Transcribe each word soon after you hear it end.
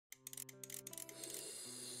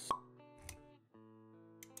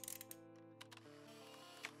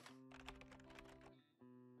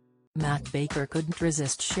Matt Baker couldn't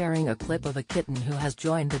resist sharing a clip of a kitten who has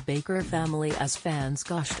joined the Baker family as fans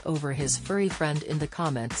gushed over his furry friend in the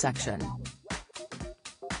comment section.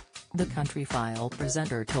 The Countryfile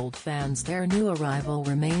presenter told fans their new arrival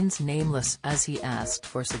remains nameless as he asked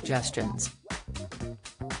for suggestions.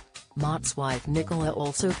 Mott's wife Nicola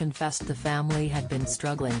also confessed the family had been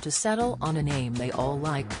struggling to settle on a name they all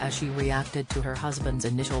liked as she reacted to her husband's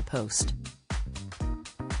initial post.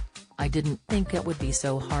 "I didn't think it would be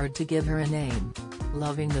so hard to give her a name.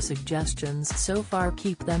 Loving the suggestions so far,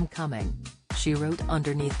 keep them coming," she wrote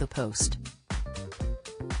underneath the post.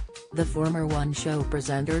 The former One Show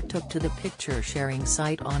presenter took to the picture-sharing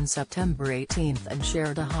site on September 18 and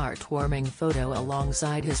shared a heartwarming photo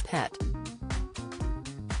alongside his pet.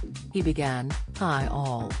 He began, "Hi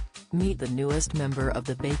all. Meet the newest member of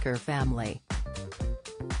the Baker family.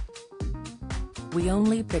 We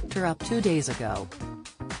only picked her up 2 days ago.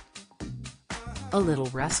 A little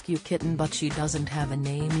rescue kitten, but she doesn't have a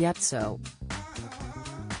name yet, so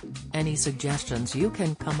any suggestions you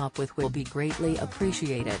can come up with will be greatly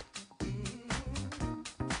appreciated.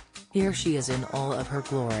 Here she is in all of her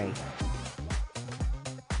glory."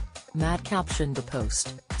 Matt captioned the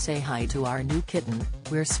post, "Say hi to our new kitten,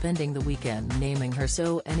 we're spending the weekend naming her,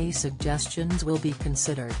 so any suggestions will be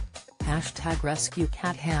considered.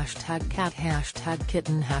 #RescueCat #cat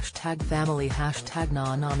 #kitten #family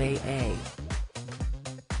 #naname."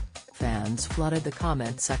 Fans flooded the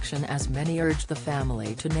comment section as many urged the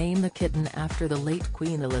family to name the kitten after the late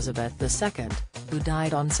Queen Elizabeth II, who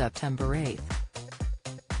died on September 8.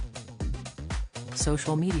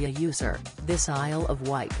 Social media user, This Isle of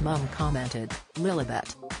Wight Mum commented,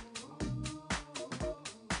 "Lilibet.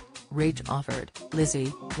 Rage offered, Lizzie,"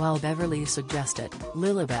 while Beverly suggested,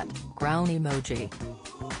 "Lilibet, growl emoji."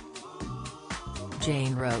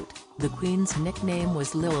 Jane wrote, "The Queen's nickname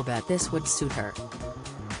was Lilibet, this would suit her."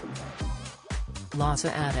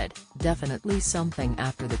 Lassa added, "Definitely something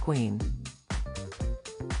after the Queen.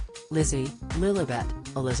 Lizzie, Lilibet,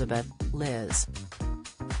 Elizabeth, Liz."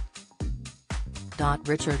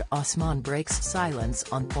 Richard Osman breaks silence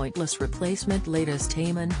on pointless replacement. Latest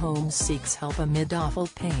Eamonn Holmes seeks help amid awful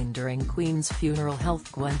pain during Queen's funeral.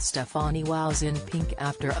 Health. Gwen Stefani wows in pink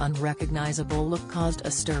after unrecognizable look caused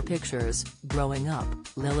a stir. Pictures. Growing up,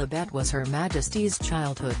 Lilibet was Her Majesty's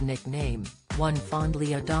childhood nickname, one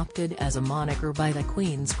fondly adopted as a moniker by the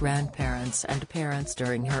Queen's grandparents and parents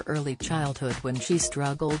during her early childhood when she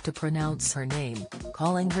struggled to pronounce her name,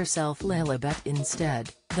 calling herself Lilibet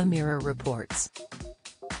instead, The Mirror reports.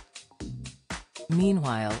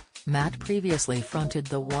 Meanwhile, Matt previously fronted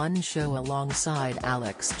the One Show alongside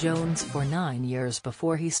Alex Jones for 9 years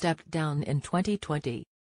before he stepped down in 2020.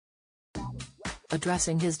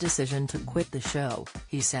 Addressing his decision to quit the show,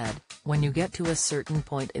 he said, "When you get to a certain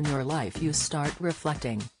point in your life you start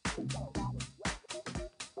reflecting.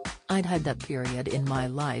 I'd had that period in my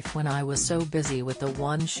life when I was so busy with the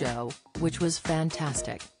One Show, which was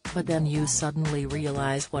fantastic, but then you suddenly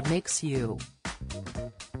realize what makes you.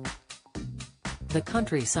 The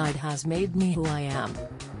countryside has made me who I am."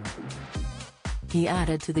 He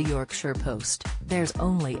added to the Yorkshire Post, "There's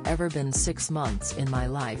only ever been 6 months in my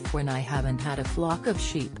life when I haven't had a flock of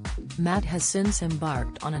sheep." Matt has since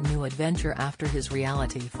embarked on a new adventure after his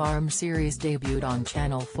reality farm series debuted on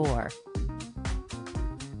Channel 4.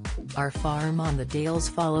 Our Farm on the Dales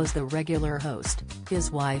follows the regular host,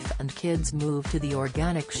 his wife and kids move to the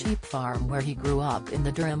organic sheep farm where he grew up in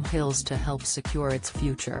the Durham Hills to help secure its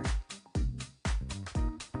future.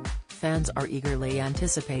 Fans are eagerly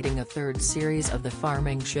anticipating a third series of the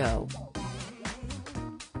farming show.